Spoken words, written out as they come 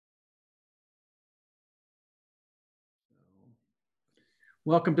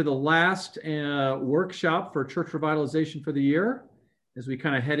Welcome to the last workshop for church revitalization for the year as we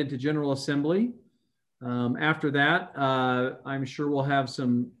kind of head into General Assembly. After that, I'm sure we'll have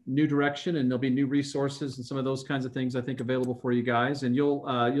some new direction and there'll be new resources and some of those kinds of things I think available for you guys. And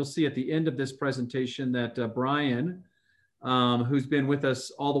you'll see at the end of this presentation that Brian, who's been with us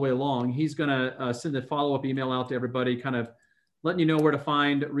all the way along, he's going to send a follow-up email out to everybody, kind of letting you know where to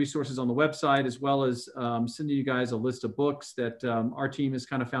find resources on the website, as well as sending you guys a list of books that our team has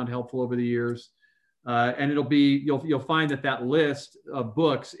kind of found helpful over the years. And it'll be, you'll find that list of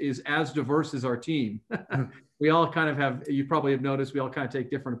books is as diverse as our team. We all kind of have, you probably have noticed, we all kind of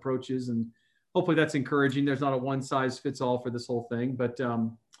take different approaches, and hopefully that's encouraging. There's not a one size fits all for this whole thing, but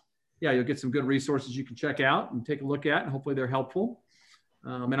yeah, you'll get some good resources you can check out and take a look at, and hopefully they're helpful.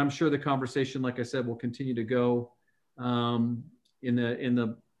 And I'm sure the conversation, like I said, will continue to go in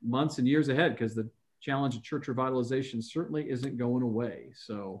the months and years ahead, because the challenge of church revitalization certainly isn't going away.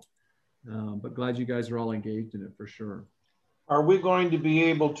 So, but glad you guys are all engaged in it for sure. Are we going to be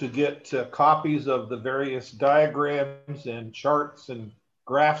able to get copies of the various diagrams and charts and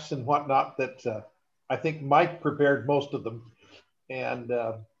graphs and whatnot that I think Mike prepared most of them, and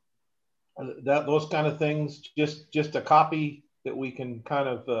those kind of things, just a copy that we can kind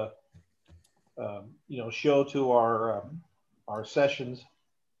of show to our sessions?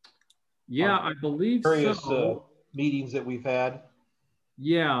 Yeah, I believe various so. Meetings that we've had.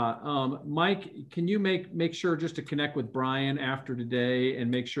 Yeah, Mike, can you make sure just to connect with Brian after today and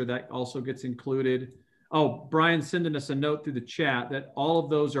make sure that also gets included? Oh, Brian's sending us a note through the chat that all of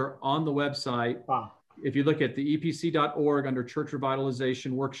those are on the website. If you look at the epc.org under Church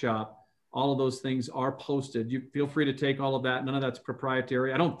Revitalization Workshop, all of those things are posted. You feel free to take all of that. None of that's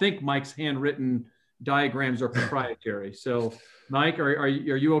proprietary. I don't think Mike's handwritten diagrams are proprietary. So Mike, are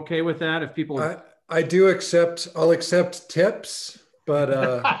you okay with that? If people I do accept, I'll accept tips, but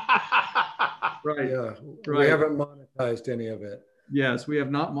right. Yeah, right. We haven't monetized any of it. Yes, we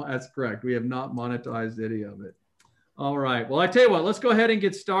have not. That's correct. We have not monetized any of it. All right. Well, I tell you what, let's go ahead and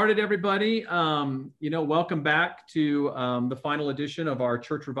get started, everybody. Welcome back to the final edition of our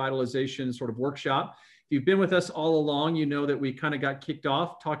church revitalization sort of workshop. If you've been with us all along, you know that we kind of got kicked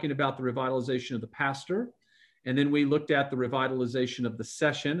off talking about the revitalization of the pastor. And then we looked at the revitalization of the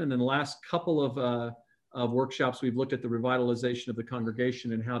session. And then the last couple of workshops, we've looked at the revitalization of the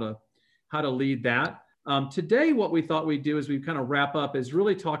congregation and how to lead that. Today, what we thought we'd do is we kind of wrap up is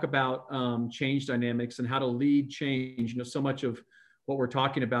really talk about change dynamics and how to lead change. So much of what we're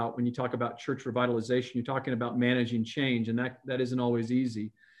talking about when you talk about church revitalization, you're talking about managing change, and that isn't always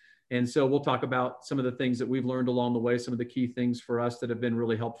easy. And so we'll talk about some of the things that we've learned along the way, some of the key things for us that have been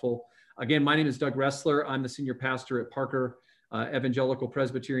really helpful. Again, my name is Doug Ressler. I'm the senior pastor at Parker Evangelical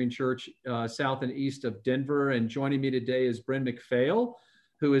Presbyterian Church, south and east of Denver. And joining me today is Bryn McPhail,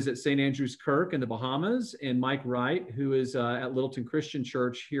 who is at St. Andrew's Kirk in the Bahamas, and Mike Wright, who is at Littleton Christian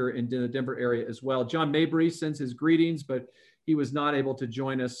Church here in the Denver area as well. John Mabry sends his greetings, but he was not able to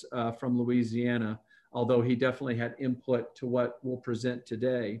join us from Louisiana, although he definitely had input to what we'll present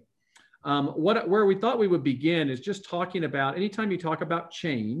today. Where we thought we would begin is just talking about, anytime you talk about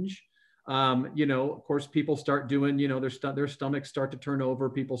change, of course, people start doing, their stomachs start to turn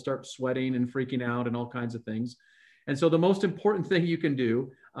over, people start sweating and freaking out and all kinds of things. And so the most important thing you can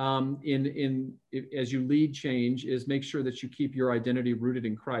do as you lead change is make sure that you keep your identity rooted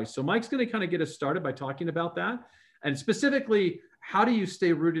in Christ. So Mike's going to kind of get us started by talking about that. And specifically, how do you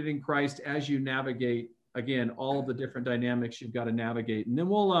stay rooted in Christ as you navigate, again, all of the different dynamics you've got to navigate. And then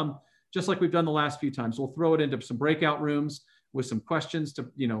we'll, just like we've done the last few times, we'll throw it into some breakout rooms with some questions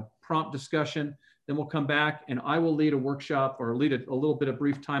to, prompt discussion. Then we'll come back and I will lead a workshop or lead a little bit of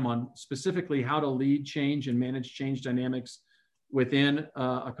brief time on specifically how to lead change and manage change dynamics within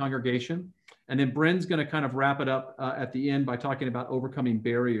a congregation. And then Bryn's going to kind of wrap it up at the end by talking about overcoming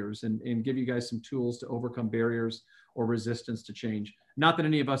barriers and give you guys some tools to overcome barriers or resistance to change. Not that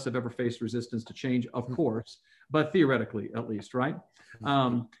any of us have ever faced resistance to change, of course, but theoretically at least, right?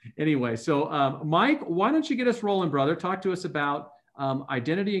 Anyway, so Mike, why don't you get us rolling, brother? Talk to us about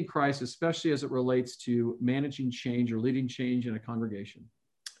identity in Christ, especially as it relates to managing change or leading change in a congregation.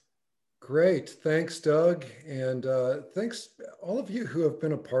 Great. Thanks, Doug. And thanks all of you who have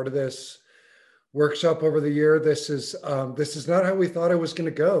been a part of this workshop over the year. This is not how we thought it was going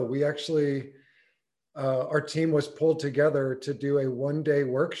to go. We actually, our team was pulled together to do a one-day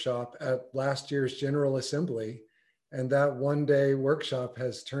workshop at last year's General Assembly. And that one-day workshop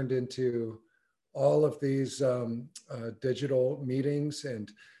has turned into all of these digital meetings, and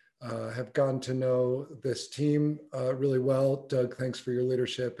have gotten to know this team really well. Doug, thanks for your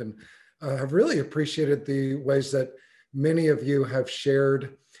leadership, and have really appreciated the ways that Many of you have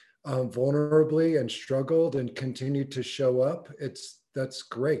shared vulnerably and struggled and continued to show up. That's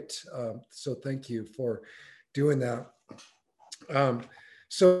great. So thank you for doing that.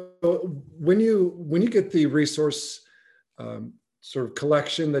 So when you get the resource sort of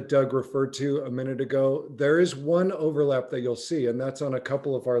collection that Doug referred to a minute ago, there is one overlap that you'll see, and that's on a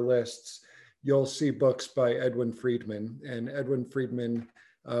couple of our lists. You'll see books by Edwin Friedman, and Edwin Friedman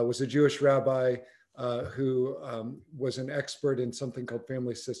was a Jewish rabbi who was an expert in something called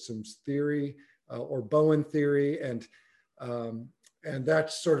family systems theory or Bowen theory, and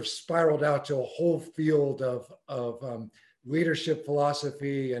that sort of spiraled out to a whole field of leadership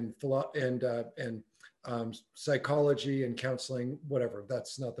philosophy and psychology and counseling, whatever.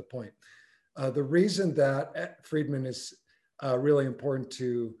 That's not the point. The reason that Friedman is really important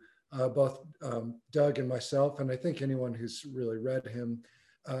to both Doug and myself, and I think anyone who's really read him,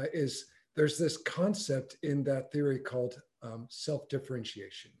 is there's this concept in that theory called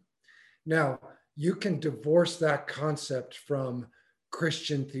self-differentiation. Now, you can divorce that concept from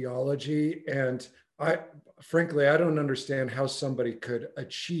Christian theology, and frankly, I don't understand how somebody could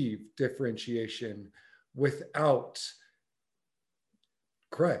achieve differentiation without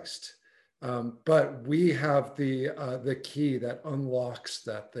Christ. But we have the key that unlocks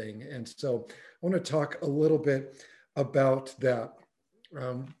that thing. And so I want to talk a little bit about that,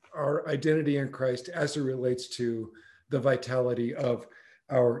 our identity in Christ as it relates to the vitality of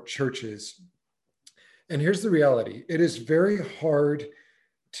our churches. And here's the reality. It is very hard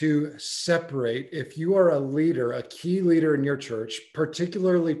to separate, if you are a leader, a key leader in your church,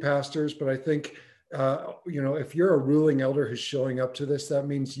 particularly pastors, but I think if you're a ruling elder who's showing up to this, that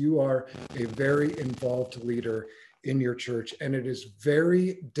means you are a very involved leader in your church. And it is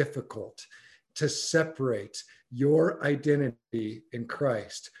very difficult to separate your identity in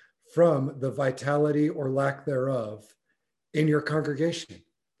Christ from the vitality or lack thereof in your congregation.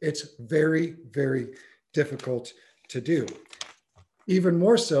 It's very, very difficult to do. Even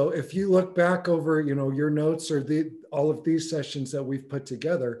more so, if you look back over, your notes or all of these sessions that we've put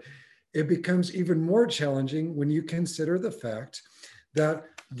together, it becomes even more challenging when you consider the fact that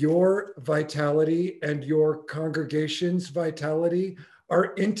your vitality and your congregation's vitality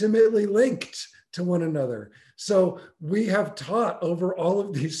are intimately linked to one another. So we have taught over all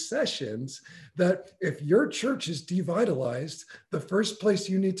of these sessions that if your church is devitalized, the first place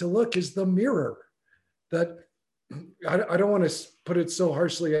you need to look is the mirror. That I don't want to put it so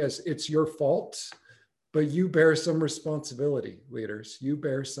harshly as it's your fault, but you bear some responsibility, leaders. You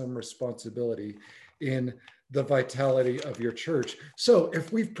bear some responsibility in the vitality of your church. So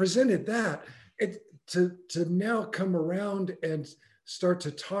if we've presented that, to now come around and start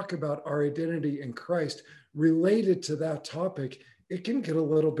to talk about our identity in Christ related to that topic, it can get a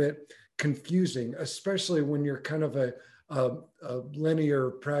little bit confusing, especially when you're kind of a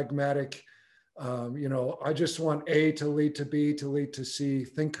linear, pragmatic, I just want A to lead to B to lead to C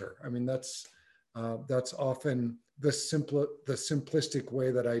thinker. I mean, that's often the simplistic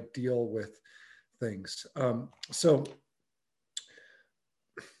way that I deal with things. So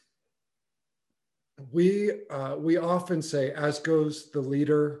we often say, as goes the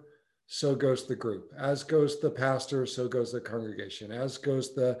leader, so goes the group. As goes the pastor, so goes the congregation. As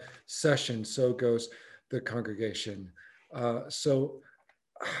goes the session, so goes the congregation. So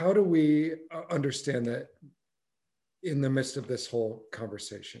how do we understand that in the midst of this whole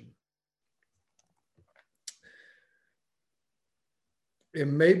conversation? It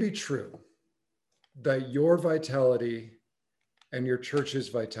may be true that your vitality and your church's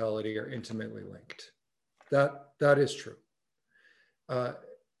vitality are intimately linked. That is true.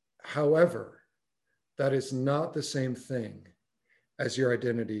 However, that is not the same thing as your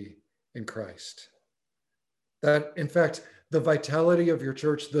identity in Christ. That, in fact, the vitality of your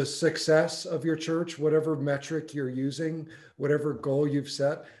church, the success of your church, whatever metric you're using, whatever goal you've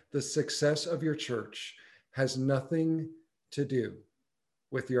set, the success of your church has nothing to do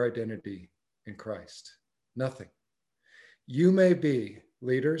with your identity in Christ. Nothing. You may be,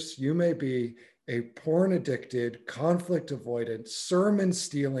 leaders, you may be a porn addicted, conflict avoidant, sermon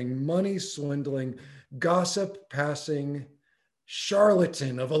stealing, money swindling, gossip passing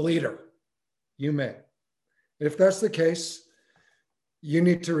charlatan of a leader. You may. If that's the case, you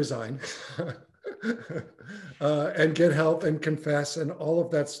need to resign and get help and confess and all of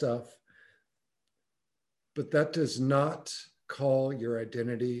that stuff. But that does not call your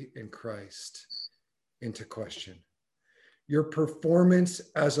identity in Christ into question. Your performance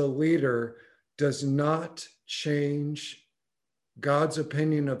as a leader does not change God's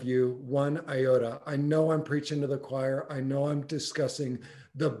opinion of you one iota. I know I'm preaching to the choir. I know I'm discussing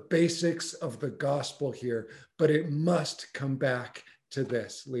the basics of the gospel here, but it must come back to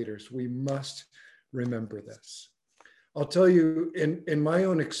this, leaders. We must remember this. I'll tell you, in my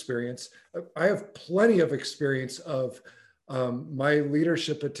own experience, I have plenty of experience of my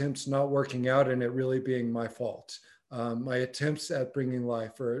leadership attempts not working out and it really being my fault. My attempts at bringing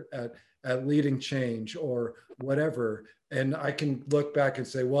life or at leading change or whatever. And I can look back and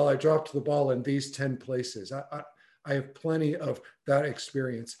say, well, I dropped the ball in these 10 places. I have plenty of that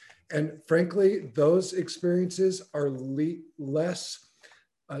experience. And frankly, those experiences are less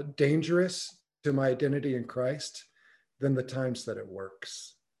dangerous to my identity in Christ than the times that it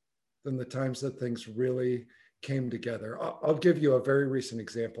works, than the times that things really came together. I'll give you a very recent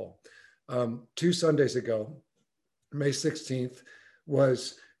example. 2 Sundays ago, May 16th,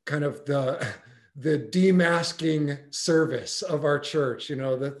 was kind of the demasking service of our church. You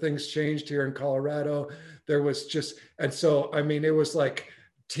know, that things changed here in Colorado. There was just, and so, I mean, it was like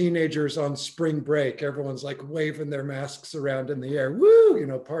teenagers on spring break. Everyone's like waving their masks around in the air, woo, you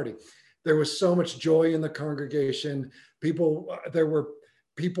know, party. There was so much joy in the congregation. There were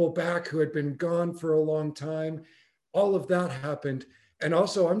people back who had been gone for a long time. All of that happened. And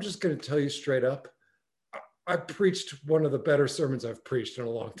also, I'm just going to tell you straight up, I preached one of the better sermons I've preached in a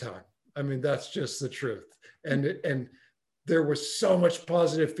long time. I mean, that's just the truth. And there was so much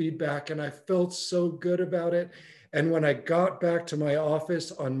positive feedback and I felt so good about it. And when I got back to my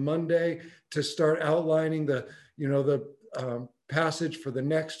office on Monday to start outlining the passage for the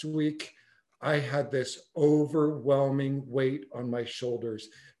next week, I had this overwhelming weight on my shoulders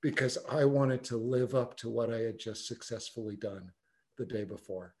because I wanted to live up to what I had just successfully done the day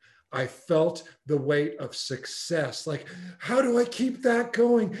before. I felt the weight of success. Like, how do I keep that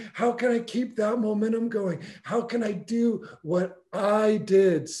going? How can I keep that momentum going? How can I do what I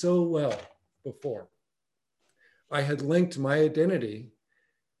did so well before? I had linked my identity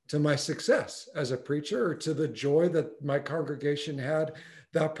to my success as a preacher or to the joy that my congregation had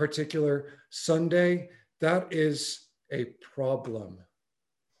that particular Sunday. That is a problem.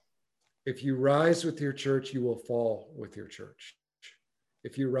 If you rise with your church, you will fall with your church.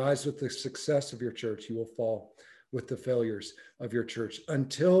 If you rise with the success of your church, you will fall with the failures of your church.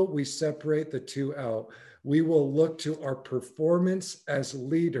 Until we separate the two out, we will look to our performance as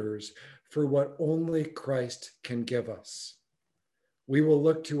leaders for what only Christ can give us. We will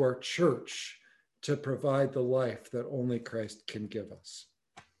look to our church to provide the life that only Christ can give us.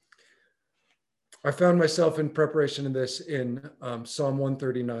 I found myself in preparation of this in Psalm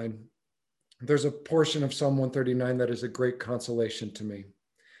 139. There's a portion of Psalm 139 that is a great consolation to me.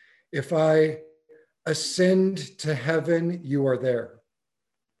 If I ascend to heaven, you are there.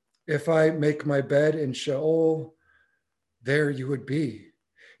 If I make my bed in Sheol, there you would be.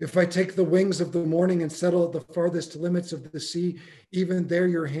 If I take the wings of the morning and settle at the farthest limits of the sea, even there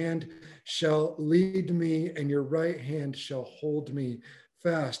your hand shall lead me and your right hand shall hold me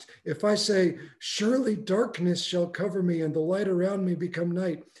fast. If I say, surely darkness shall cover me and the light around me become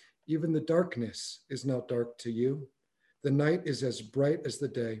night, even the darkness is not dark to you. The night is as bright as the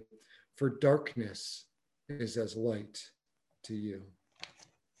day, for darkness is as light to you.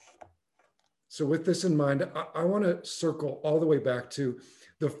 So with this in mind, I want to circle all the way back to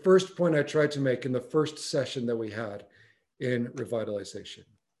the first point I tried to make in the first session that we had in revitalization.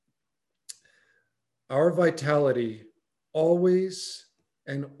 Our vitality always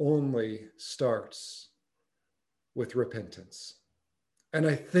and only starts with repentance. And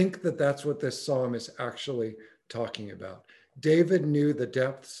I think that that's what this psalm is actually talking about. David knew the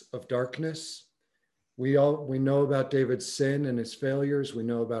depths of darkness. We know about David's sin and his failures. We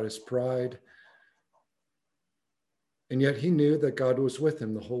know about his pride. And yet he knew that God was with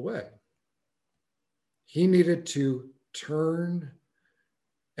him the whole way. He needed to turn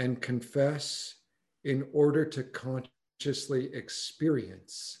and confess in order to consciously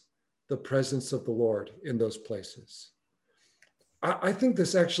experience the presence of the Lord in those places. I think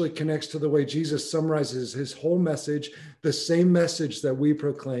this actually connects to the way Jesus summarizes his whole message, the same message that we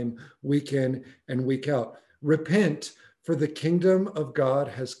proclaim week in and week out. Repent, for the kingdom of God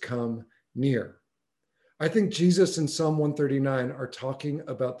has come near. I think Jesus and Psalm 139 are talking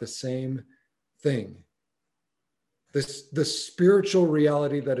about the same thing. The spiritual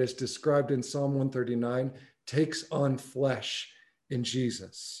reality that is described in Psalm 139 takes on flesh in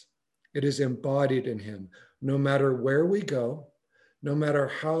Jesus. It is embodied in him. No matter where we go, no matter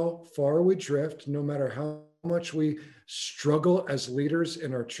how far we drift, no matter how much we struggle as leaders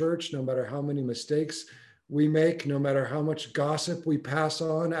in our church, no matter how many mistakes we make, no matter how much gossip we pass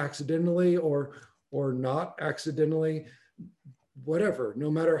on accidentally or not accidentally, whatever,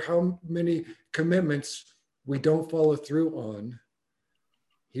 no matter how many commitments we don't follow through on,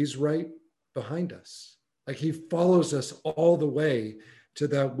 he's right behind us. Like he follows us all the way to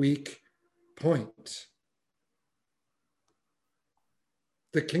that weak point.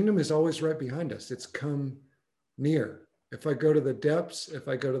 The kingdom is always right behind us. It's come near. If I go to the depths, if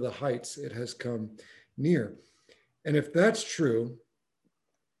I go to the heights, it has come near. And if that's true,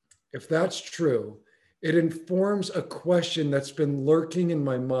 it informs a question that's been lurking in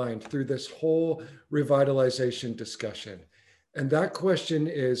my mind through this whole revitalization discussion. And that question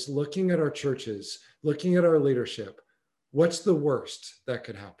is, looking at our churches, looking at our leadership, what's the worst that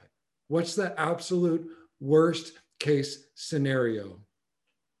could happen? What's the absolute worst case scenario?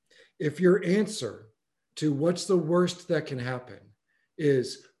 If your answer to what's the worst that can happen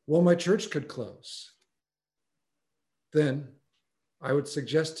is, well, my church could close, then I would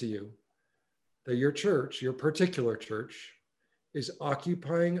suggest to you that your church, your particular church, is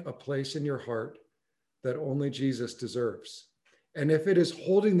occupying a place in your heart that only Jesus deserves. And if it is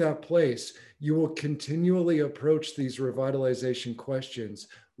holding that place, you will continually approach these revitalization questions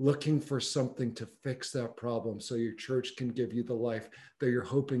looking for something to fix that problem so your church can give you the life that you're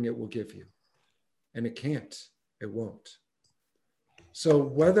hoping it will give you. And it can't, it won't. So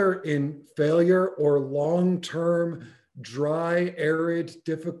whether in failure or long-term, dry, arid,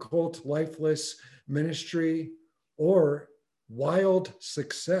 difficult, lifeless ministry, or wild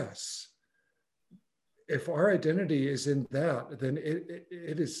success, if our identity is in that, then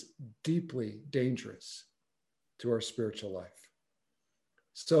it is deeply dangerous to our spiritual life.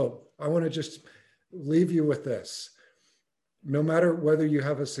 So I want to just leave you with this. No matter whether you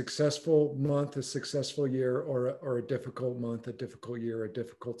have a successful month, a successful year, or a difficult month, a difficult year, a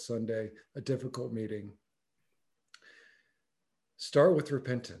difficult Sunday, a difficult meeting, start with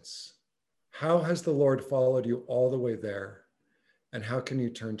repentance. How has the Lord followed you all the way there? And how can you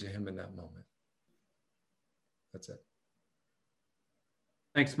turn to him in that moment? That's it.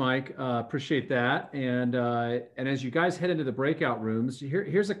 Thanks, Mike. Appreciate that. And as you guys head into the breakout rooms,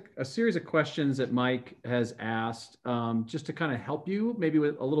 here's a series of questions that Mike has asked just to kind of help you maybe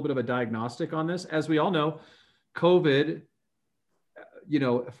with a little bit of a diagnostic on this. As we all know, COVID,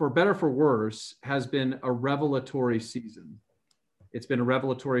 for better or for worse, has been a revelatory season. It's been a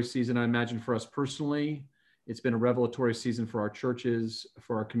revelatory season, I imagine, for us personally. It's been a revelatory season for our churches,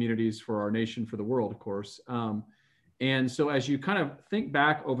 for our communities, for our nation, for the world, of course. And so as you kind of think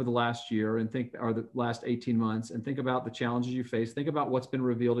back over the last year and or the last 18 months and think about the challenges you face, think about what's been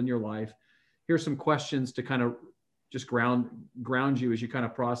revealed in your life. Here's some questions to kind of just ground you as you kind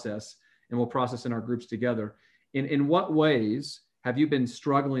of process, and we'll process in our groups together. In what ways have you been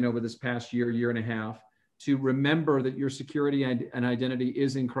struggling over this past year and a half to remember that your security and identity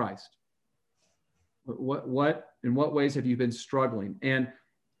is in Christ? In what ways have you been struggling?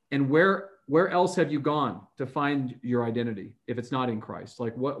 And where else have you gone to find your identity if it's not in Christ?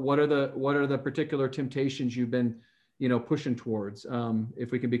 Like what are the particular temptations you've been, pushing towards?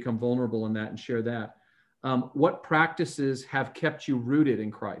 If we can become vulnerable in that and share that. What practices have kept you rooted in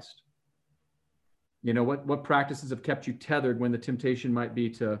Christ? What practices have kept you tethered when the temptation might be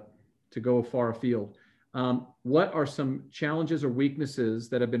to go far afield? What are some challenges or weaknesses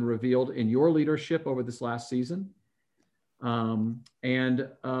that have been revealed in your leadership over this last season?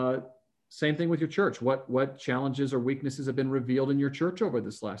 Same thing with your church. What challenges or weaknesses have been revealed in your church over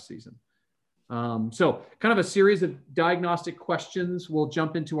this last season? So kind of a series of diagnostic questions. We'll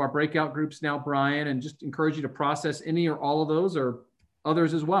jump into our breakout groups now, Brian, and just encourage you to process any or all of those or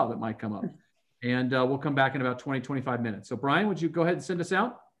others as well that might come up. And we'll come back in about 20, 25 minutes. So Brian, would you go ahead and send us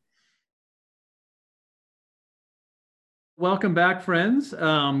out? Welcome back, friends.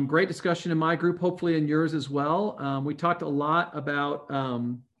 Great discussion in my group, hopefully in yours as well. We talked a lot about,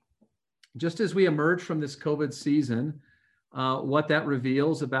 just as we emerge from this COVID season, what that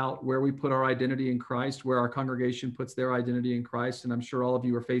reveals about where we put our identity in Christ, where our congregation puts their identity in Christ. And I'm sure all of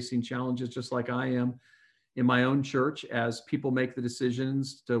you are facing challenges just like I am in my own church as people make the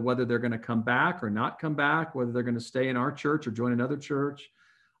decisions to whether they're going to come back or not come back, whether they're going to stay in our church or join another church.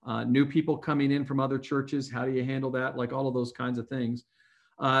 New people coming in from other churches, how do you handle that? Like all of those kinds of things.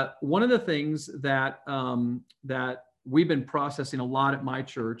 One of the things that that we've been processing a lot at my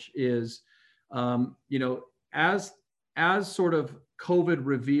church is, as sort of COVID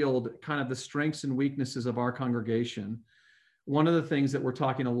revealed kind of the strengths and weaknesses of our congregation, one of the things that we're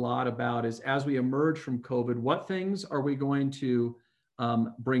talking a lot about is as we emerge from COVID, what things are we going to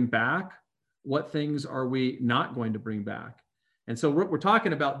bring back? What things are we not going to bring back? And so what we're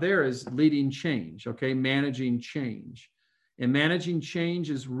talking about there is leading change, okay? Managing change. And managing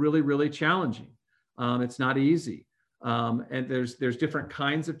change is really, really challenging. It's not easy. And there's different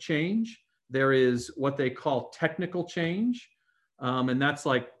kinds of change. There is what they call technical change. And that's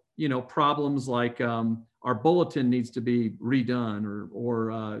like, you know, problems like our bulletin needs to be redone,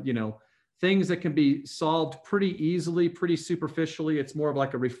 or you know, things that can be solved pretty easily, pretty superficially. It's more of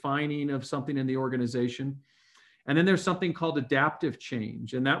like a refining of something in the organization. And then there's something called adaptive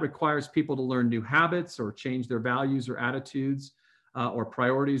change, and that requires people to learn new habits or change their values or attitudes or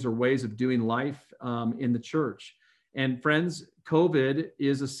priorities or ways of doing life in the church. And friends, COVID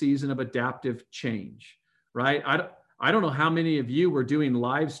is a season of adaptive change, right? I don't know how many of you were doing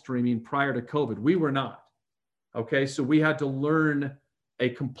live streaming prior to COVID. We were not. Okay, so we had to learn a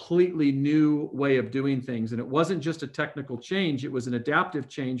completely new way of doing things. And it wasn't just a technical change, it was an adaptive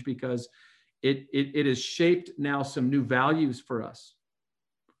change because it has shaped now some new values for us.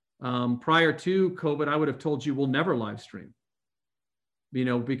 Prior to COVID, I would have told you we'll never live stream, you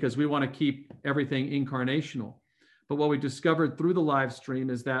know, because we want to keep everything incarnational. But what we discovered through the live stream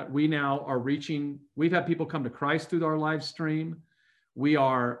is that we now are reaching, we've had people come to Christ through our live stream. We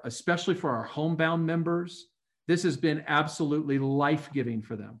are, especially for our homebound members, this has been absolutely life-giving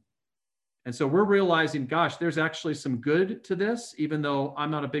for them. And so we're realizing, gosh, there's actually some good to this, even though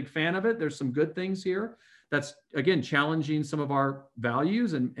I'm not a big fan of it. There's some good things here. That's, again, challenging some of our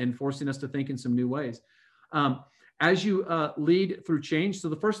values and forcing us to think in some new ways. As you lead through change, so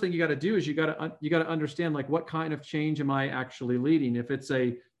the first thing you got to do is you got to understand, like, what kind of change am I actually leading? If it's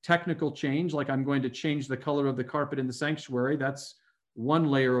a technical change, like I'm going to change the color of the carpet in the sanctuary, that's one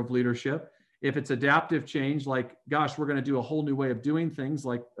layer of leadership. If it's adaptive change, like, gosh, we're going to do a whole new way of doing things,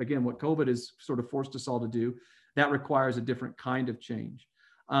 like, again, what COVID has sort of forced us all to do, that requires a different kind of change.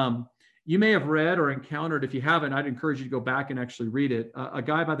 You may have read or encountered, if you haven't, I'd encourage you to go back and actually read it. A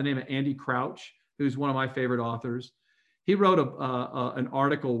guy by the name of Andy Crouch, who's one of my favorite authors. He wrote an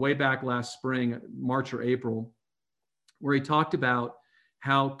article way back last spring, March or April, where he talked about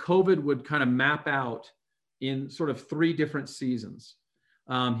how COVID would kind of map out in sort of 3 different seasons.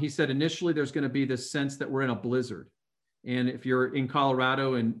 He said initially there's going to be this sense that we're in a blizzard. And if you're in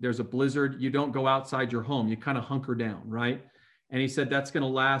Colorado and there's a blizzard, you don't go outside your home. You kind of hunker down, right? And he said that's going to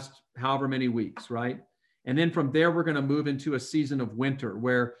last however many weeks, right? And then from there, we're going to move into a season of winter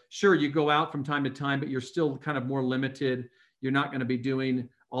where, sure, you go out from time to time, but you're still kind of more limited. You're not going to be doing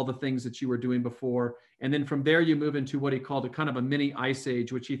all the things that you were doing before. And then from there, you move into what he called a kind of a mini ice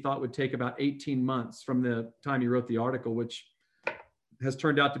age, which he thought would take about 18 months from the time he wrote the article, which has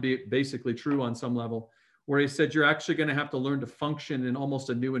turned out to be basically true on some level, where he said you're actually going to have to learn to function in almost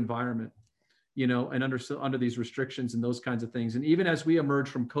a new environment, you know, and under these restrictions and those kinds of things. And even as we emerge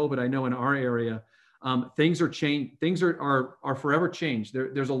from COVID, I know in our area, things are changed. Things are forever changed.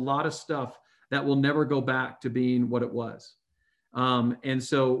 There's a lot of stuff that will never go back to being what it was. And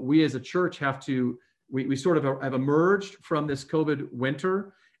so we as a church have to, we sort of have emerged from this COVID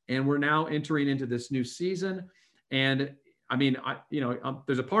winter, and we're now entering into this new season. And I mean,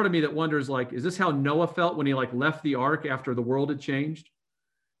 there's a part of me that wonders, like, is this how Noah felt when he like left the ark after the world had changed?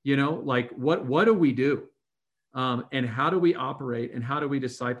 You know, like what do we do? And how do we operate, and how do we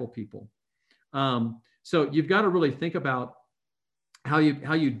disciple people? So you've got to really think about how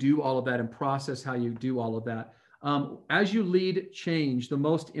you do all of that and process how you do all of that. As you lead change, the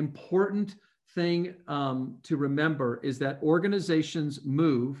most important thing to remember is that organizations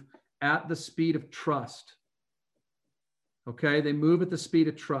move at the speed of trust. Okay, they move at the speed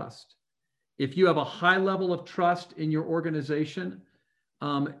of trust. If you have a high level of trust in your organization,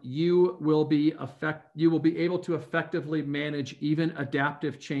 you will be able to effectively manage even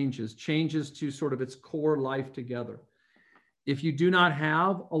adaptive changes to sort of its core life together. If you do not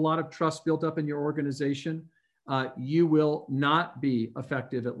have a lot of trust built up in your organization, you will not be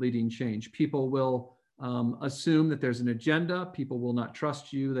effective at leading change. People will assume that there's an agenda. People will not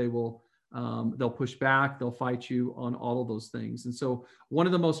trust you. They'll push back. They'll fight you on all of those things. And so one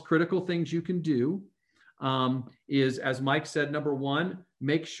of the most critical things you can do is, as Mike said, number one,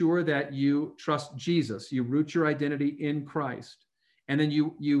 make sure that you trust Jesus. You root your identity in Christ. And then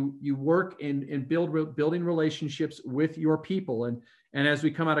you work in building relationships with your people. And as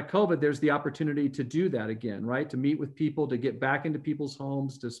we come out of COVID, there's the opportunity to do that again, right? To meet with people, to get back into people's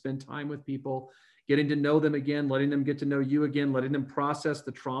homes, to spend time with people, getting to know them again, letting them get to know you again, letting them process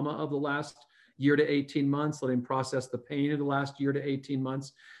the trauma of the last year to 18 months, letting them process the pain of the last year to 18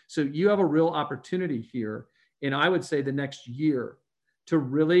 months. So you have a real opportunity here, and I would say the next year, to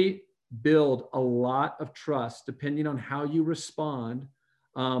really build a lot of trust, depending on how you respond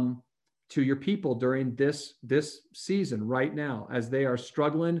to your people during this season right now, as they are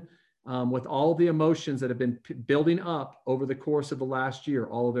struggling with all the emotions that have been building up over the course of the last year,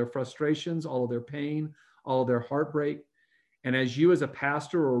 all of their frustrations, all of their pain, all their heartbreak. And as you as a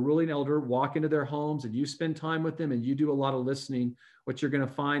pastor or a ruling elder walk into their homes and you spend time with them and you do a lot of listening, what you're going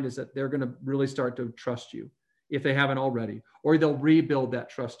to find is that they're going to really start to trust you if they haven't already, or they'll rebuild that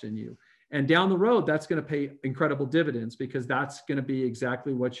trust in you. And down the road, that's going to pay incredible dividends, because that's going to be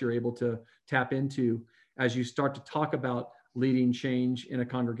exactly what you're able to tap into as you start to talk about leading change in a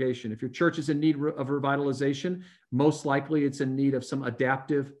congregation. If your church is in need of revitalization, most likely it's in need of some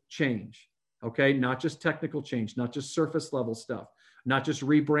adaptive change. Okay, not just technical change, not just surface level stuff, not just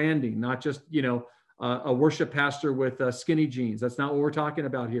rebranding, not just, a worship pastor with skinny jeans. That's not what we're talking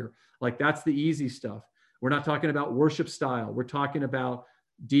about here. Like, that's the easy stuff. We're not talking about worship style. We're talking about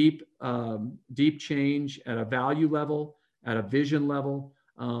deep change at a value level, at a vision level.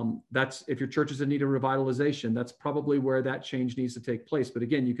 That's, if your church is in need of revitalization, that's probably where that change needs to take place. But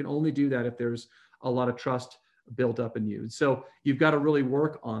again, you can only do that if there's a lot of trust built up in you. So you've got to really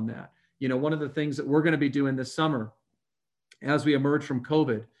work on that. One of the things that we're going to be doing this summer as we emerge from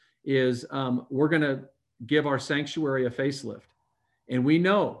COVID is we're going to give our sanctuary a facelift. And we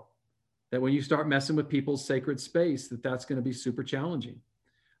know that when you start messing with people's sacred space, that's going to be super challenging.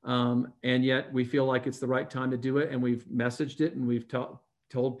 And yet we feel like it's the right time to do it. And we've messaged it, and we've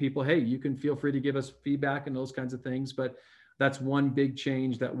told people, hey, you can feel free to give us feedback and those kinds of things. But that's one big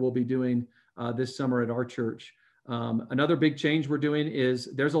change that we'll be doing this summer at our church. Another big change we're doing is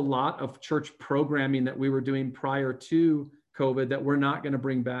there's a lot of church programming that we were doing prior to COVID that we're not going to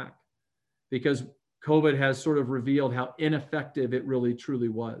bring back, because COVID has sort of revealed how ineffective it really truly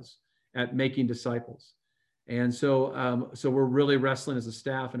was at making disciples. And so we're really wrestling as a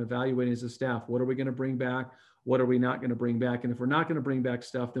staff and evaluating as a staff, what are we going to bring back? What are we not going to bring back? And if we're not going to bring back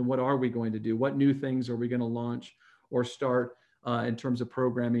stuff, then what are we going to do? What new things are we going to launch or start in terms of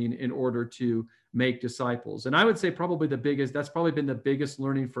programming in order to make disciples? And I would say that's probably been the biggest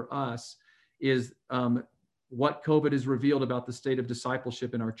learning for us is what COVID has revealed about the state of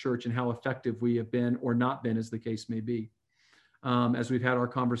discipleship in our church and how effective we have been or not been, as the case may be. As we've had our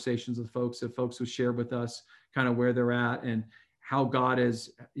conversations with folks who shared with us kind of where they're at and how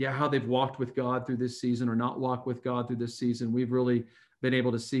how they've walked with God through this season or not walked with God through this season. We've really been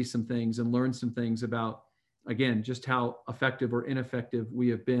able to see some things and learn some things about, again, just how effective or ineffective we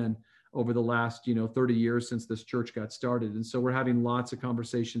have been over the last, 30 years since this church got started. And so we're having lots of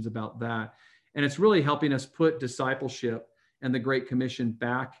conversations about that. And it's really helping us put discipleship and the Great Commission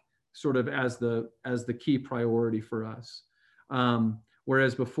back sort of as the key priority for us.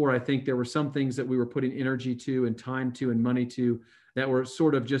 Whereas before, I think there were some things that we were putting energy to and time to and money to that were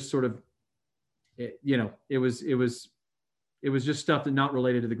it was just stuff that not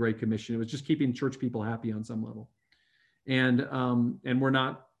related to the Great Commission. It was just keeping church people happy on some level. And we're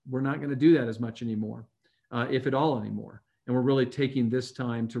not going to do that as much anymore, if at all anymore. And we're really taking this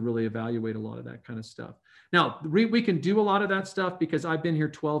time to really evaluate a lot of that kind of stuff. Now, we can do a lot of that stuff because I've been here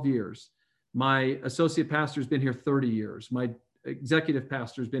 12 years. My associate pastor's been here 30 years. My executive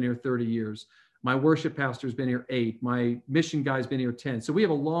pastor's been here 30 years. My worship pastor's been here 8. My mission guy's been here 10. So we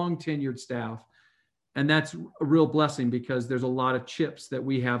have a long tenured staff. And that's a real blessing because there's a lot of chips that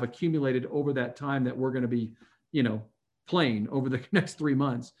we have accumulated over that time that we're going to be, playing over the next 3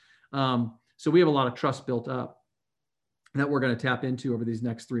 months. So we have a lot of trust built up that we're going to tap into over these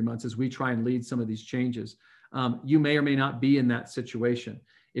next 3 months as we try and lead some of these changes. You may or may not be in that situation.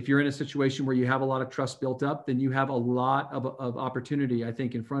 If you're in a situation where you have a lot of trust built up, then you have a lot of opportunity, I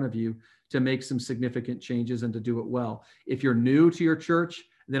think, in front of you to make some significant changes and to do it well. If you're new to your church,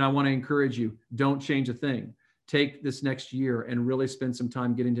 then I want to encourage you, don't change a thing. Take this next year and really spend some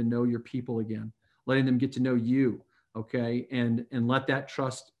time getting to know your people again, letting them get to know you, okay? And let that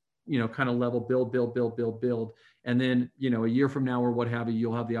trust, kind of level build. And then, a year from now or what have you,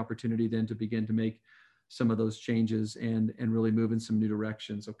 you'll have the opportunity then to begin to make some of those changes and really move in some new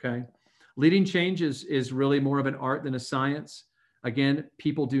directions, okay? Leading change is really more of an art than a science. Again,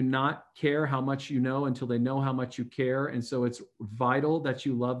 people do not care how much you know until they know how much you care. And so it's vital that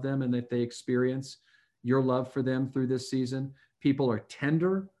you love them and that they experience your love for them through this season. People are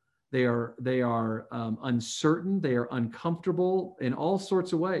tender. They are uncertain. They are uncomfortable in all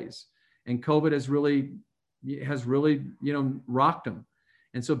sorts of ways. And COVID has really, rocked them.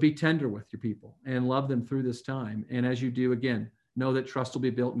 And so be tender with your people and love them through this time. And as you do, again, know that trust will be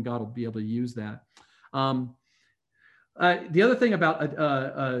built and God will be able to use that. The other thing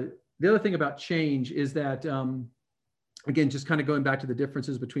about change is that, again, just kind of going back to the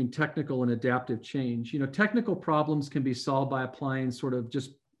differences between technical and adaptive change. Technical problems can be solved by applying sort of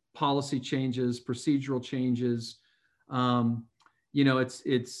just policy changes, procedural changes.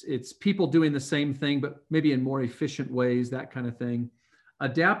 It's people doing the same thing, but maybe in more efficient ways, that kind of thing.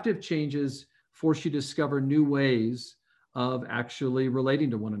 Adaptive changes force you to discover new ways of actually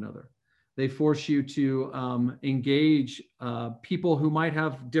relating to one another. They force you to engage people who might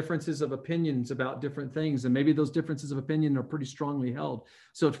have differences of opinions about different things. And maybe those differences of opinion are pretty strongly held.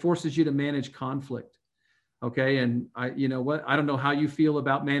 So it forces you to manage conflict. Okay. And I don't know how you feel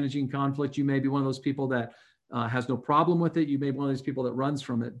about managing conflict. You may be one of those people that has no problem with it. You may be one of those people that runs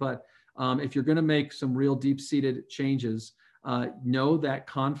from it. But if you're going to make some real deep-seated changes, know that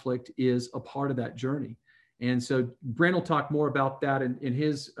conflict is a part of that journey. And so Brent will talk more about that in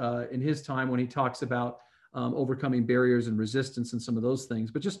his time when he talks about overcoming barriers and resistance and some of those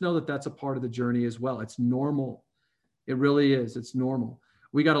things. But just know that that's a part of the journey as well. It's normal. It really is. It's normal.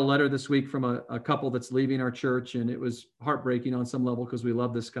 We got a letter this week from a couple that's leaving our church, and it was heartbreaking on some level because we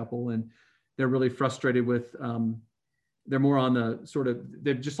love this couple, and they're really frustrated with, they're more on the sort of,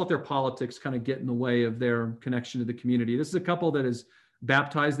 they've just let their politics kind of get in the way of their connection to the community. This is a couple that has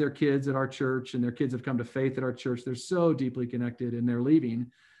baptized their kids at our church, and their kids have come to faith at our church. They're so deeply connected, and they're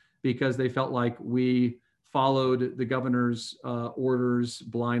leaving because they felt like we followed the governor's orders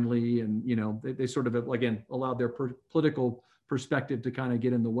blindly. And, they sort of, again, allowed their political perspective to kind of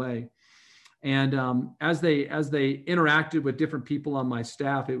get in the way. And as they interacted with different people on my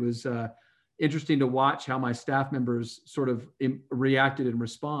staff, it was interesting to watch how my staff members sort of reacted in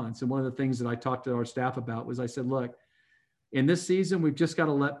response. And one of the things that I talked to our staff about was I said, look, in this season, we've just got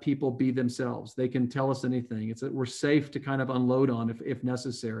to let people be themselves. They can tell us anything. We're safe to kind of unload on if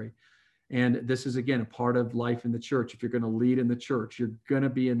necessary. And this is, again, a part of life in the church. If you're going to lead in the church, you're going to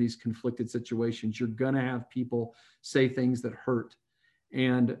be in these conflicted situations. You're going to have people say things that hurt,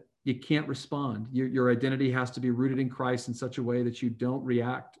 and you can't respond. Your identity has to be rooted in Christ in such a way that you don't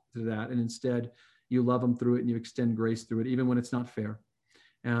react to that. And instead, you love them through it and you extend grace through it, even when it's not fair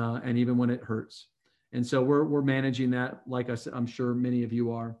and even when it hurts. And so we're managing that, like I said, I'm sure many of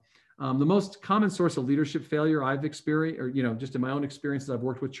you are. The most common source of leadership failure I've experienced, or just in my own experiences, I've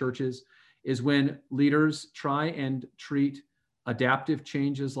worked with churches, is when leaders try and treat adaptive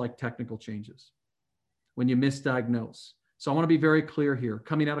changes like technical changes, when you misdiagnose. So I want to be very clear here.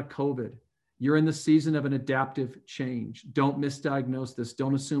 Coming out of COVID, you're in the season of an adaptive change. Don't misdiagnose this.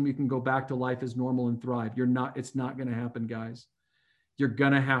 Don't assume you can go back to life as normal and thrive. It's not going to happen, guys. You're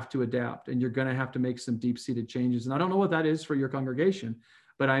going to have to adapt, and you're going to have to make some deep-seated changes. And I don't know what that is for your congregation,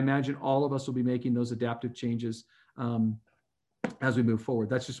 but I imagine all of us will be making those adaptive changes as we move forward.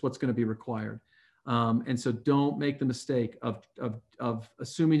 That's just what's going to be required. And so don't make the mistake of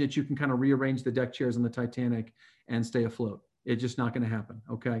assuming that you can kind of rearrange the deck chairs on the Titanic and stay afloat. It's just not going to happen.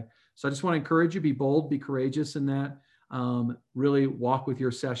 Okay. So I just want to encourage you, be bold, be courageous in that. Really walk with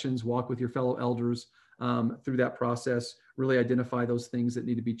your sessions, walk with your fellow elders through that process, really identify those things that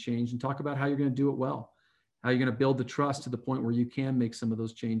need to be changed, and talk about how you're going to do it well, how you're going to build the trust to the point where you can make some of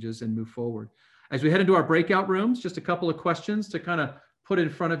those changes and move forward. As we head into our breakout rooms, just a couple of questions to kind of put in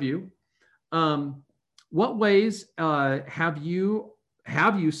front of you. What ways have you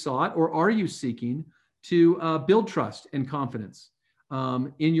sought, or are you seeking to build trust and confidence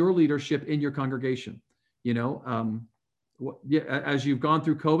in your leadership, in your congregation? As you've gone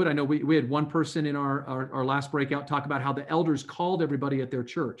through COVID, I know we had one person in our last breakout talk about how the elders called everybody at their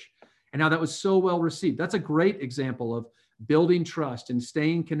church and how that was so well received. That's a great example of building trust and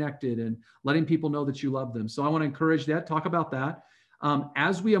staying connected and letting people know that you love them. So I want to encourage that. Talk about that.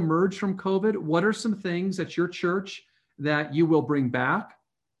 As we emerge from COVID, what are some things at your church that you will bring back?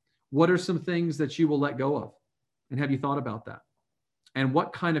 What are some things that you will let go of? And have you thought about that? And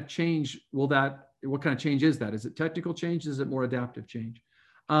what kind of change what kind of change is that? Is it technical change? Is it more adaptive change?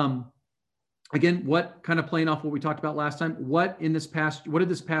 Again, what kind of playing off what we talked about last time, what did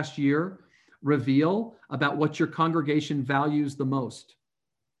this past year reveal about what your congregation values the most?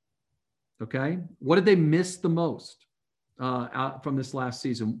 Okay. What did they miss the most out from this last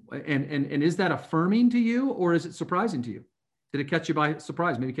season? And is that affirming to you, or is it surprising to you? Did it catch you by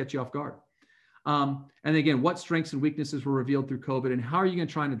surprise? Maybe catch you off guard? And again, what strengths and weaknesses were revealed through COVID, and how are you going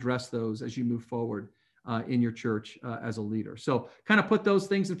to try and address those as you move forward in your church as a leader? So kind of put those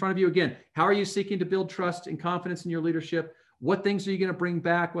things in front of you. Again, how are you seeking to build trust and confidence in your leadership? What things are you going to bring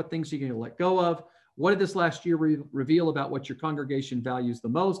back? What things are you going to let go of? What did this last year reveal about what your congregation values the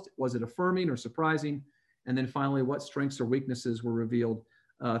most? Was it affirming or surprising? And then finally, what strengths or weaknesses were revealed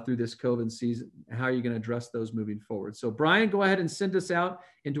through this COVID season? How are you going to address those moving forward? So Brian, go ahead and send us out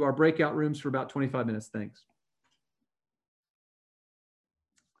into our breakout rooms for about 25 minutes. Thanks.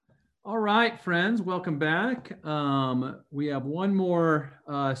 All right, friends, welcome back. We have one more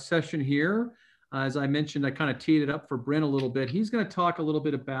session here. As I mentioned, I kind of teed it up for Brent a little bit. He's going to talk a little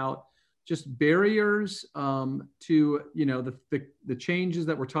bit about just barriers to, you know, the changes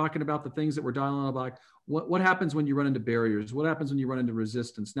that we're talking about, the things that we're dialing about. What happens when you run into barriers? What happens when you run into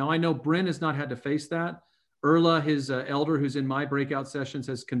resistance? Now, I know Bryn has not had to face that. Erla, his elder, who's in my breakout sessions,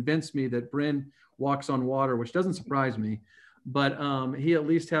 has convinced me that Bryn walks on water, which doesn't surprise me. But he at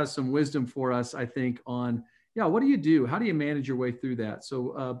least has some wisdom for us, I think, on, yeah, what do you do? How do you manage your way through that?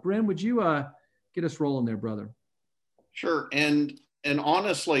 So, Bryn, would you get us rolling there, brother? Sure. And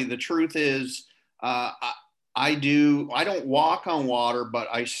honestly, the truth is, I don't walk on water, but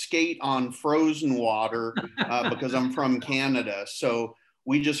I skate on frozen water because I'm from Canada. So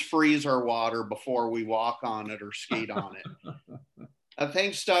we just freeze our water before we walk on it or skate on it.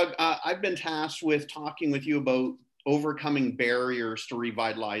 Thanks, Doug. I've been tasked with talking with you about overcoming barriers to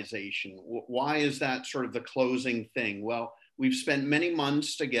revitalization. Why is that sort of the closing thing? Well, we've spent many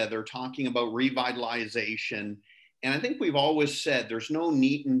months together talking about revitalization. And I think we've always said there's no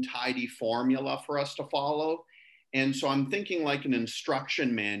neat and tidy formula for us to follow. And so I'm thinking like an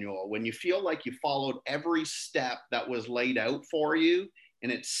instruction manual. When you feel like you followed every step that was laid out for you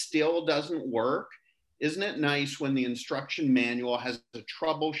and it still doesn't work, isn't it nice when the instruction manual has a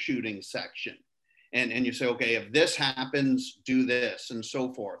troubleshooting section? And you say, okay, if this happens, do this, and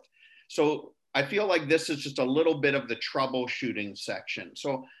so forth. So I feel like this is just a little bit of the troubleshooting section.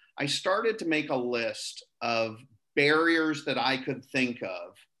 So I started to make a list of barriers that I could think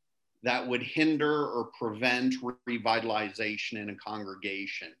of that would hinder or prevent revitalization in a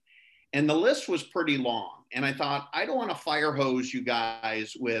congregation. And the list was pretty long. And I thought, I don't want to fire hose you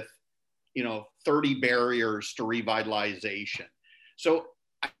guys with, 30 barriers to revitalization. So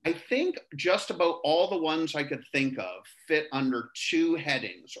I think just about all the ones I could think of fit under two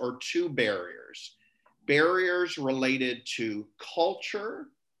headings or two barriers. Barriers related to culture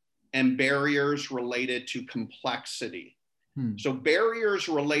and barriers related to complexity. So barriers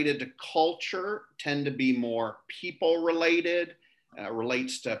related to culture tend to be more people related,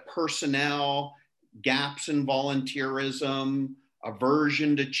 relates to personnel, gaps in volunteerism,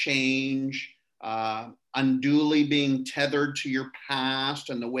 aversion to change, unduly being tethered to your past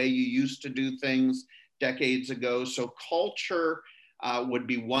and the way you used to do things decades ago. So culture would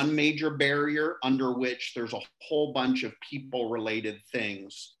be one major barrier under which there's a whole bunch of people related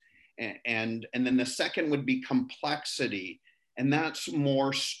things. And then the second would be complexity. And that's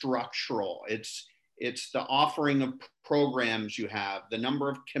more structural. It's the offering of programs you have, the number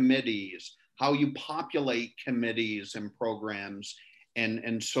of committees, how you populate committees and programs,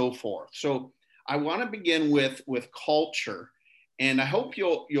 and so forth. So I want to begin with culture, and I hope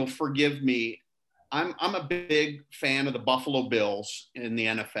you'll forgive me. I'm a big fan of the Buffalo Bills in the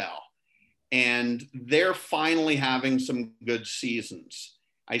NFL, and they're finally having some good seasons.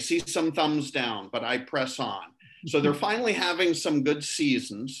 I see some thumbs down, but I press on. So they're finally having some good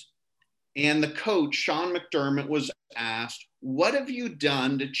seasons. And the coach, Sean McDermott, was asked, what have you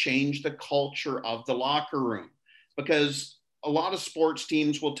done to change the culture of the locker room? Because a lot of sports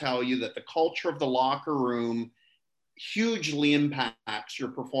teams will tell you that the culture of the locker room hugely impacts your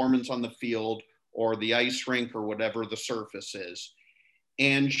performance on the field or the ice rink or whatever the surface is.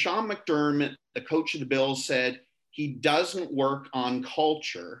 And Sean McDermott, the coach of the Bills, said he doesn't work on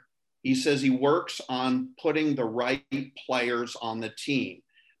culture. He says he works on putting the right players on the team.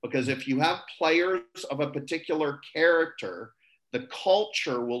 Because if you have players of a particular character, the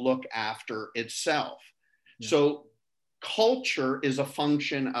culture will look after itself. Yeah. So culture is a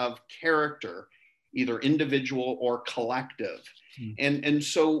function of character, either individual or collective. And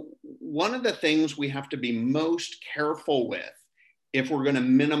so one of the things we have to be most careful with if we're going to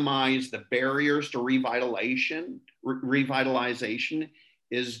minimize the barriers to revitalization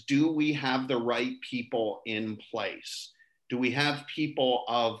is, do we have the right people in place? Do we have people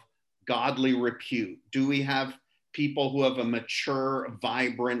of godly repute? Do we have people who have a mature,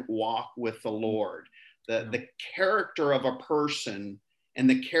 vibrant walk with the Lord? The character of a person and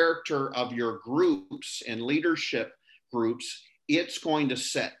the character of your groups and leadership groups, it's going to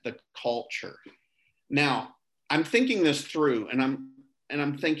set the culture. Now, I'm thinking this through, and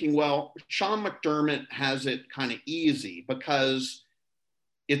I'm thinking, well, Sean McDermott has it kind of easy because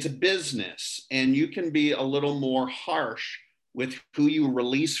it's a business and you can be a little more harsh with who you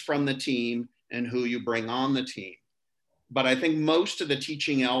release from the team and who you bring on the team. But I think most of the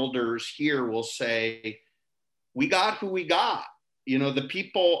teaching elders here will say, we got who we got. The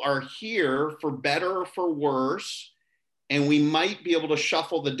people are here for better or for worse. And we might be able to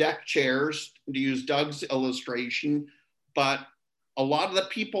shuffle the deck chairs, to use Doug's illustration, but a lot of the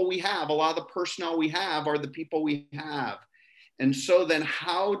people we have, a lot of the personnel we have are the people we have. And so then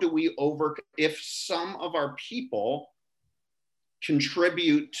how do we if some of our people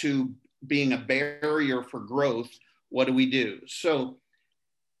contribute to being a barrier for growth, what do we do? So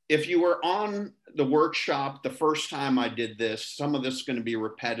if you were on the workshop the first time I did this, some of this is going to be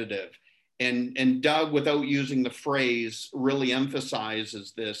repetitive. And Doug, without using the phrase, really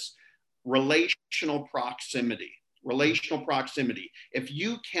emphasizes this relational proximity. Relational proximity. If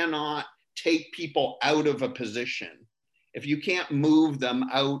you cannot take people out of a position, if you can't move them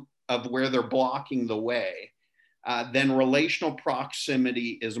out of where they're blocking the way, then relational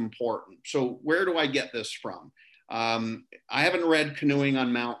proximity is important. So where do I get this from? I haven't read Canoeing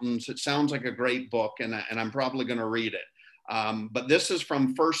on Mountains. It sounds like a great book, and I'm probably going to read it. But this is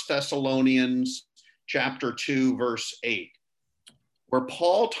from 1 Thessalonians chapter 2, verse 8, where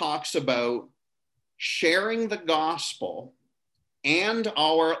Paul talks about sharing the gospel and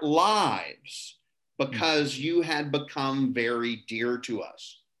our lives because you had become very dear to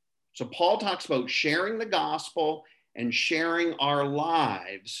us. So Paul talks about sharing the gospel and sharing our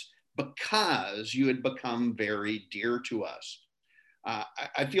lives because you had become very dear to us.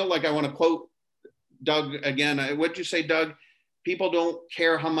 I feel like I want to quote Doug again. What'd you say, Doug? People don't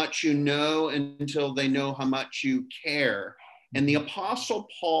care how much you know until they know how much you care. And the Apostle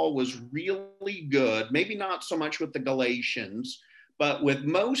Paul was really good, maybe not so much with the Galatians, but with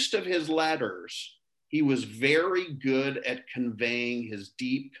most of his letters, he was very good at conveying his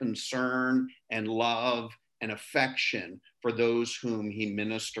deep concern and love and affection for those whom he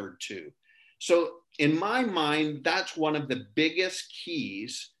ministered to. So in my mind, that's one of the biggest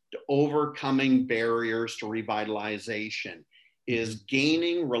keys to overcoming barriers to revitalization, is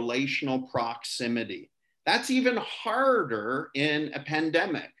gaining relational proximity. That's even harder in a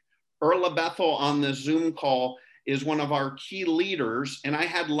pandemic. Erla Bethel on the Zoom call is one of our key leaders, and I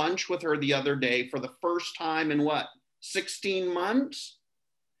had lunch with her the other day for the first time in 16 months?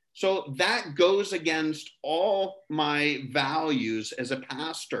 So that goes against all my values as a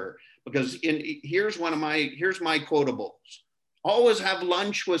pastor, because here's my quotables. Always have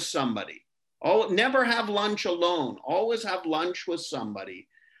lunch with somebody. Never have lunch alone. Always have lunch with somebody.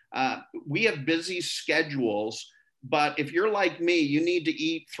 We have busy schedules, but if you're like me, you need to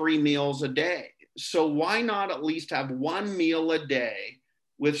eat 3 meals a day. So why not at least have 1 meal a day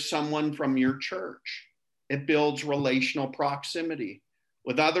with someone from your church? It builds relational proximity.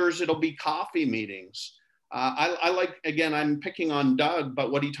 With others, it'll be coffee meetings. I like, again, I'm picking on Doug,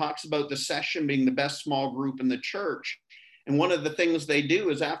 but what he talks about the session being the best small group in the church. And one of the things they do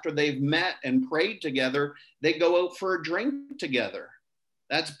is after they've met and prayed together, they go out for a drink together.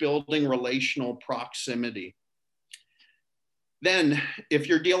 That's building relational proximity. Then, if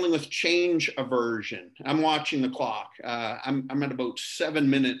you're dealing with change aversion, I'm watching the clock. I'm at about 7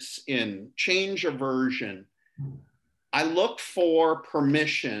 minutes in. Change aversion. I look for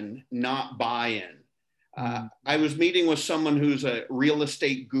permission, not buy-in. I was meeting with someone who's a real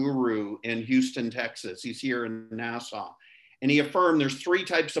estate guru in Houston, Texas. He's here in Nassau. And he affirmed there's 3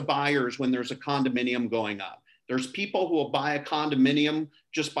 types of buyers when there's a condominium going up. There's people who will buy a condominium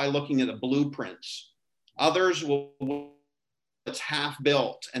just by looking at the blueprints. Others will, it's half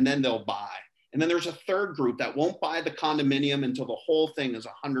built, and then they'll buy. And then there's a third group that won't buy the condominium until the whole thing is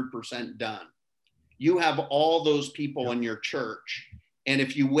 100% done. You have all those people in your church. And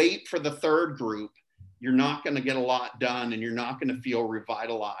if you wait for the third group, you're not going to get a lot done and you're not going to feel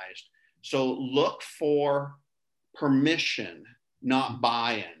revitalized. So look for permission, not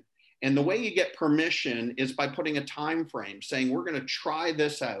buy-in. And the way you get permission is by putting a time frame, saying we're going to try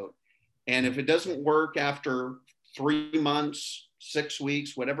this out. And if it doesn't work after 3 months, 6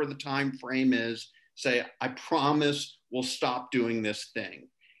 weeks, whatever the time frame is, say, I promise we'll stop doing this thing.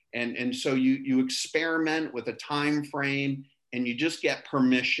 And so you experiment with a time frame and you just get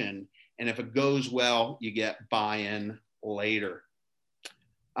permission. And if it goes well, you get buy-in later.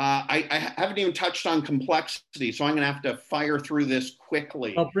 I haven't even touched on complexity, so I'm going to have to fire through this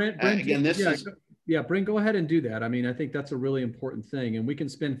quickly. Oh, Brent, Brent, go ahead and do that. I mean, I think that's a really important thing, and we can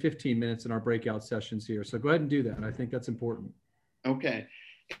spend 15 minutes in our breakout sessions here. So go ahead and do that. I think that's important. Okay.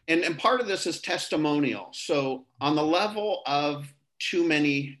 And part of this is testimonial. So on the level of too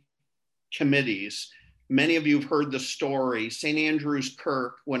many committees, many of you have heard the story. St. Andrew's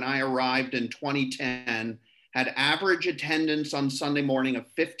Kirk, when I arrived in 2010, had average attendance on Sunday morning of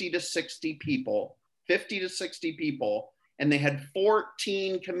 50 to 60 people, and they had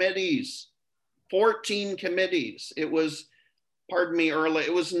 14 committees. 14 committees. It was, pardon me, Erla,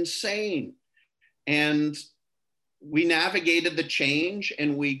 it was insane. And we navigated the change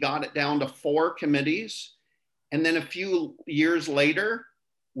and we got it down to 4 committees. And then a few years later,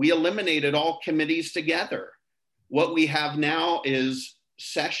 we eliminated all committees together. What we have now is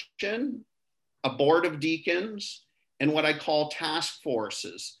session, a board of deacons, and what I call task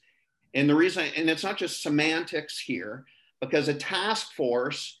forces. And the reason, and it's not just semantics here, because a task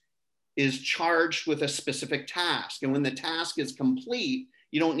force is charged with a specific task. And when the task is complete,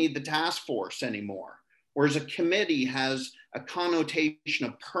 you don't need the task force anymore. Whereas a committee has a connotation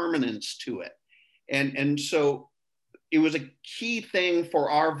of permanence to it. And so it was a key thing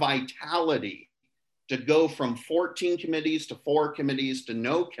for our vitality to go from 14 committees to 4 committees to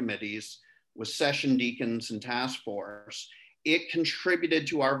no committees with session deacons and task force. It contributed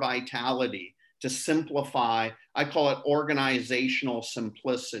to our vitality to simplify. I call it organizational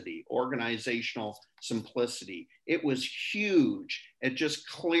simplicity, It was huge at just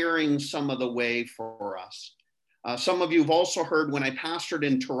clearing some of the way for us. Some of you have also heard when I pastored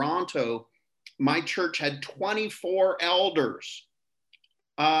in Toronto, my church had 24 elders.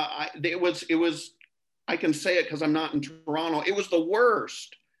 It was, I can say it because I'm not in Toronto, it was the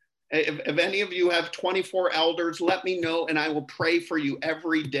worst. If any of you have 24 elders, let me know and I will pray for you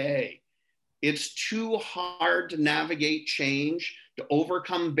every day. It's too hard to navigate change, to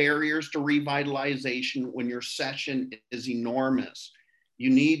overcome barriers to revitalization when your session is enormous.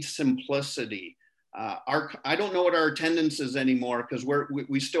 You need simplicity. I don't know what our attendance is anymore because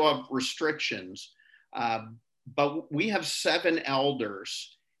we still have restrictions, but we have 7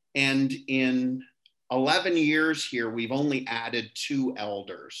 elders, and in 11 years here, we've only added 2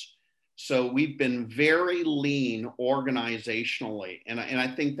 elders. So we've been very lean organizationally, and I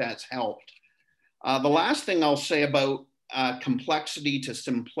think that's helped. The last thing I'll say about complexity to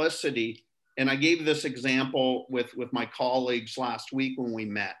simplicity, and I gave this example with my colleagues last week when we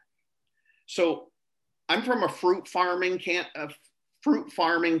met. So I'm from a fruit farming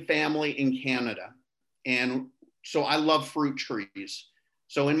family in Canada. And so I love fruit trees.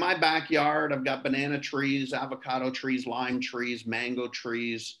 So in my backyard, I've got banana trees, avocado trees, lime trees, mango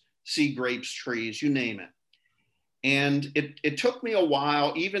trees, sea grapes trees, you name it. And it took me a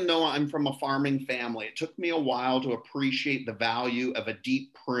while, even though I'm from a farming family, it took me a while to appreciate the value of a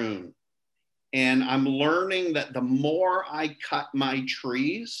deep prune. And I'm learning that the more I cut my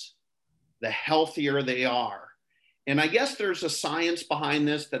trees, the healthier they are. And I guess there's a science behind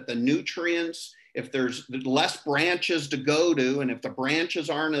this, that the nutrients, if there's less branches to go to, and if the branches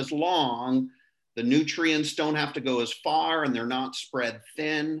aren't as long, the nutrients don't have to go as far and they're not spread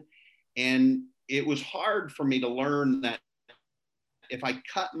thin. And it was hard for me to learn that if I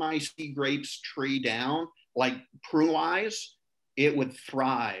cut my sea grapes tree down, like prune-wise, it would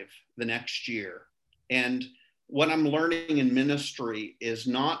thrive the next year. And what I'm learning in ministry is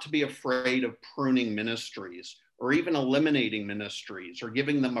not to be afraid of pruning ministries or even eliminating ministries or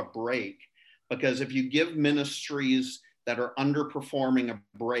giving them a break. Because if you give ministries that are underperforming a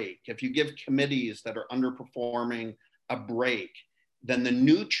break, if you give committees that are underperforming a break, then the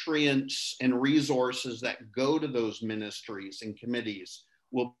nutrients and resources that go to those ministries and committees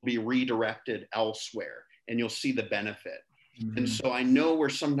will be redirected elsewhere, and you'll see the benefit. Mm-hmm. And so I know we're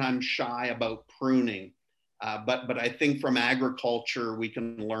sometimes shy about pruning, but I think from agriculture, we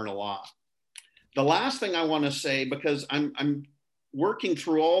can learn a lot. The last thing I want to say, because I'm working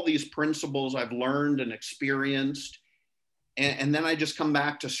through all these principles I've learned and experienced, and then I just come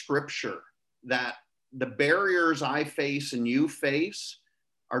back to scripture, that the barriers I face and you face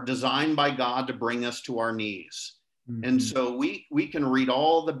are designed by God to bring us to our knees. Mm-hmm. And so we can read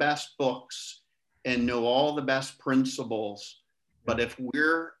all the best books and know all the best principles, but if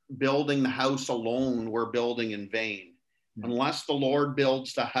we're building the house alone, we're building in vain. Mm-hmm. Unless the Lord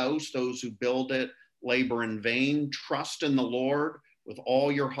builds the house, those who build it labor in vain. Trust in the Lord with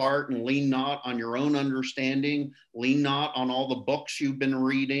all your heart and lean not on your own understanding. Lean not on all the books you've been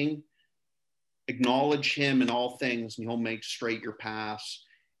reading. Acknowledge him in all things and he'll make straight your paths.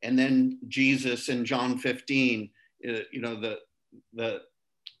 And then Jesus in John 15, the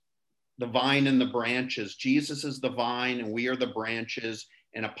vine and the branches. Jesus is the vine and we are the branches.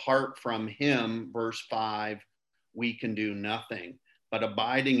 And apart from him, verse 5, we can do nothing. But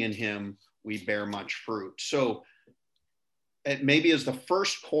abiding in him, we bear much fruit. So it maybe as the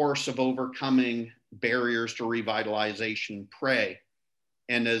first course of overcoming barriers to revitalization, pray.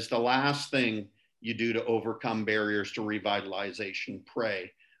 And as the last thing you do to overcome barriers to revitalization,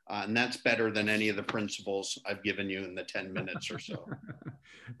 pray. And that's better than any of the principles I've given you in the 10 minutes or so.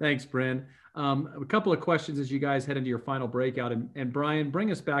 Thanks, Bren. A couple of questions as you guys head into your final breakout. And Brian,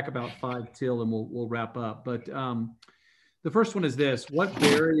 bring us back about 5 till and we'll wrap up. But the first one is this: what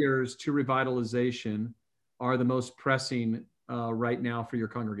barriers to revitalization are the most pressing right now for your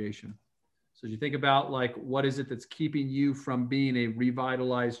congregation? So as you think about, like, what is it that's keeping you from being a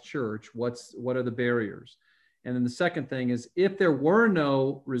revitalized church? What are the barriers? And then the second thing is, if there were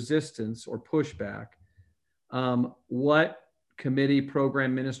no resistance or pushback, what committee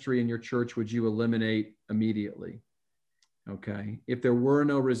program ministry in your church would you eliminate immediately? Okay. If there were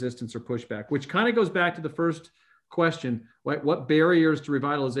no resistance or pushback, which kind of goes back to the first question, what barriers to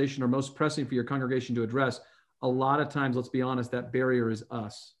revitalization are most pressing for your congregation to address? A lot of times, let's be honest, that barrier is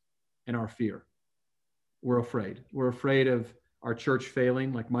us and our fear. We're afraid. We're afraid of our church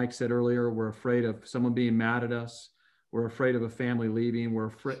failing. Like Mike said earlier, we're afraid of someone being mad at us. We're afraid of a family leaving. We're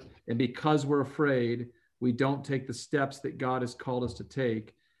afraid. And because we're afraid, we don't take the steps that God has called us to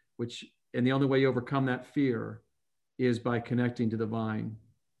take, and the only way you overcome that fear is by connecting to the vine.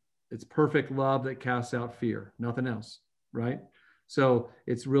 It's perfect love that casts out fear, nothing else, right? So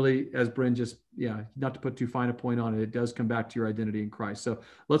it's really, as Bryn just, not to put too fine a point on it, it does come back to your identity in Christ. So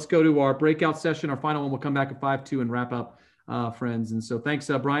let's go to our breakout session. Our final one, we'll come back at 5-2 and wrap up, friends. And so thanks,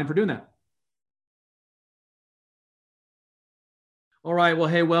 Brian, for doing that. All right. Well,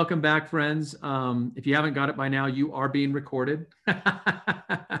 hey, welcome back, friends. If you haven't got it by now, you are being recorded.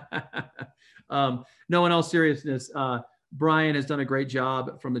 No, in all seriousness, Brian has done a great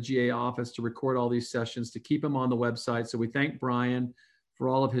job from the GA office to record all these sessions, to keep them on the website. So we thank Brian for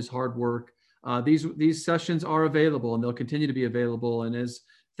all of his hard work. These sessions are available, and they'll continue to be available. And as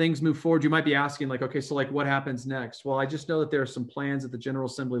things move forward, you might be asking, like, okay, so like what happens next? Well, I just know that there are some plans at the General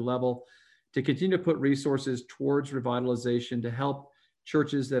Assembly level to continue to put resources towards revitalization to help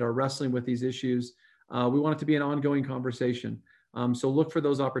churches that are wrestling with these issues. We want it to be an ongoing conversation. So look for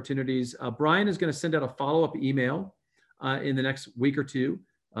those opportunities. Brian is going to send out a follow-up email in the next week or two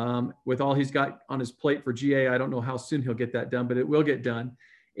with all he's got on his plate for GA. I don't know how soon he'll get that done, but it will get done.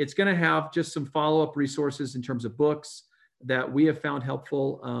 It's going to have just some follow-up resources in terms of books that we have found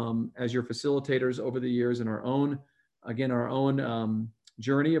helpful as your facilitators over the years in our own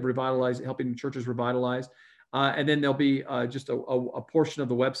journey of helping churches revitalize. And then there'll be just a portion of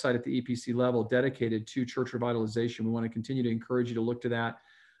the website at the EPC level dedicated to church revitalization. We want to continue to encourage you to look to that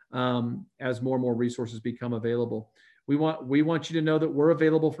as more and more resources become available. We want you to know that we're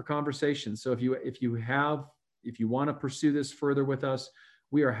available for conversations. So if you want to pursue this further with us,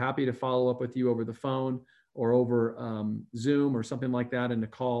 we are happy to follow up with you over the phone or over Zoom or something like that in a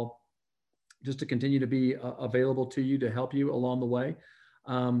call, just to continue to be available to you to help you along the way.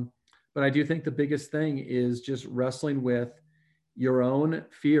 But I do think the biggest thing is just wrestling with your own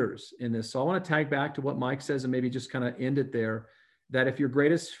fears in this. So I want to tag back to what Mike says and maybe just kind of end it there, that if your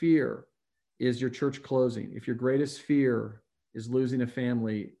greatest fear is your church closing, if your greatest fear is losing a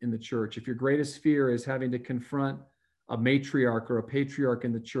family in the church, if your greatest fear is having to confront a matriarch or a patriarch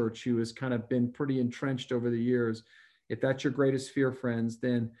in the church who has kind of been pretty entrenched over the years, if that's your greatest fear, friends,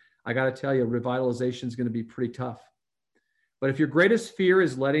 then I got to tell you, revitalization is going to be pretty tough. But if your greatest fear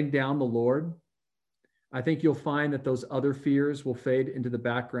is letting down the Lord, I think you'll find that those other fears will fade into the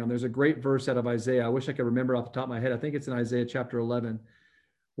background. There's a great verse out of Isaiah. I wish I could remember off the top of my head. I think it's in Isaiah chapter 11,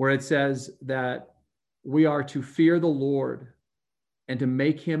 where it says that we are to fear the Lord and to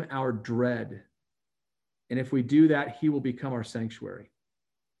make him our dread. And if we do that, he will become our sanctuary.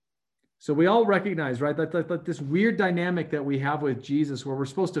 So we all recognize, right, that this weird dynamic that we have with Jesus, where we're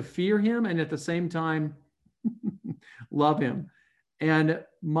supposed to fear him and at the same time love him. And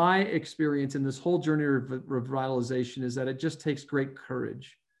my experience in this whole journey of revitalization is that it just takes great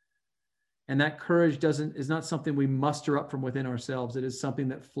courage. And that courage is not something we muster up from within ourselves. It is something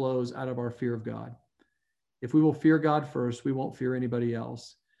that flows out of our fear of God. If we will fear God first, we won't fear anybody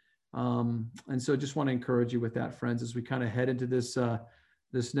else. And so just want to encourage you with that, friends, as we kind of head into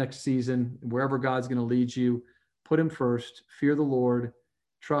this next season, wherever God's going to lead you, put him first, fear the Lord,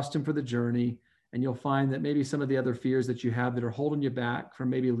 trust him for the journey. And you'll find that maybe some of the other fears that you have that are holding you back from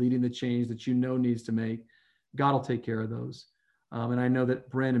maybe leading the change that you know needs to make, God will take care of those. And I know that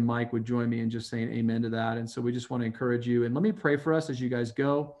Bryn and Mike would join me in just saying amen to that. And so we just want to encourage you. And let me pray for us as you guys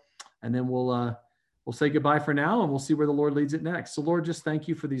go. And then we'll say goodbye for now, and we'll see where the Lord leads it next. So Lord, just thank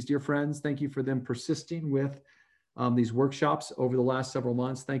you for these dear friends. Thank you for them persisting with these workshops over the last several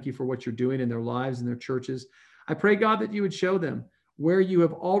months. Thank you for what you're doing in their lives and their churches. I pray, God, that you would show them where you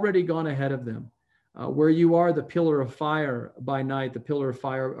have already gone ahead of them. Where you are the pillar of fire by night, the pillar of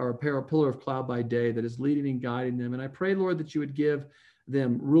fire or pillar of cloud by day that is leading and guiding them. And I pray, Lord, that you would give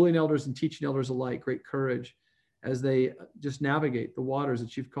them, ruling elders and teaching elders alike, great courage as they just navigate the waters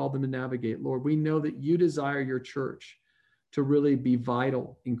that you've called them to navigate. Lord, we know that you desire your church to really be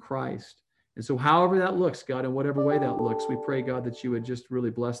vital in Christ. And so however that looks, God, in whatever way that looks, we pray, God, that you would just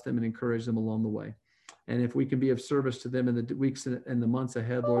really bless them and encourage them along the way. And if we can be of service to them in the weeks and the months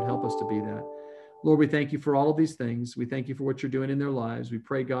ahead, Lord, help us to be that. Lord, we thank you for all of these things. We thank you for what you're doing in their lives. We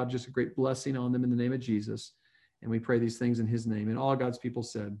pray, God, just a great blessing on them in the name of Jesus. And we pray these things in his name. And all God's people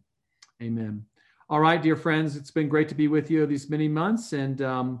said, amen. All right, dear friends, it's been great to be with you these many months. And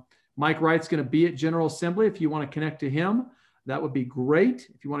Mike Wright's going to be at General Assembly. If you want to connect to him, that would be great.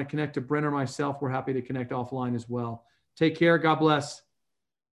 If you want to connect to Brent or myself, we're happy to connect offline as well. Take care. God bless.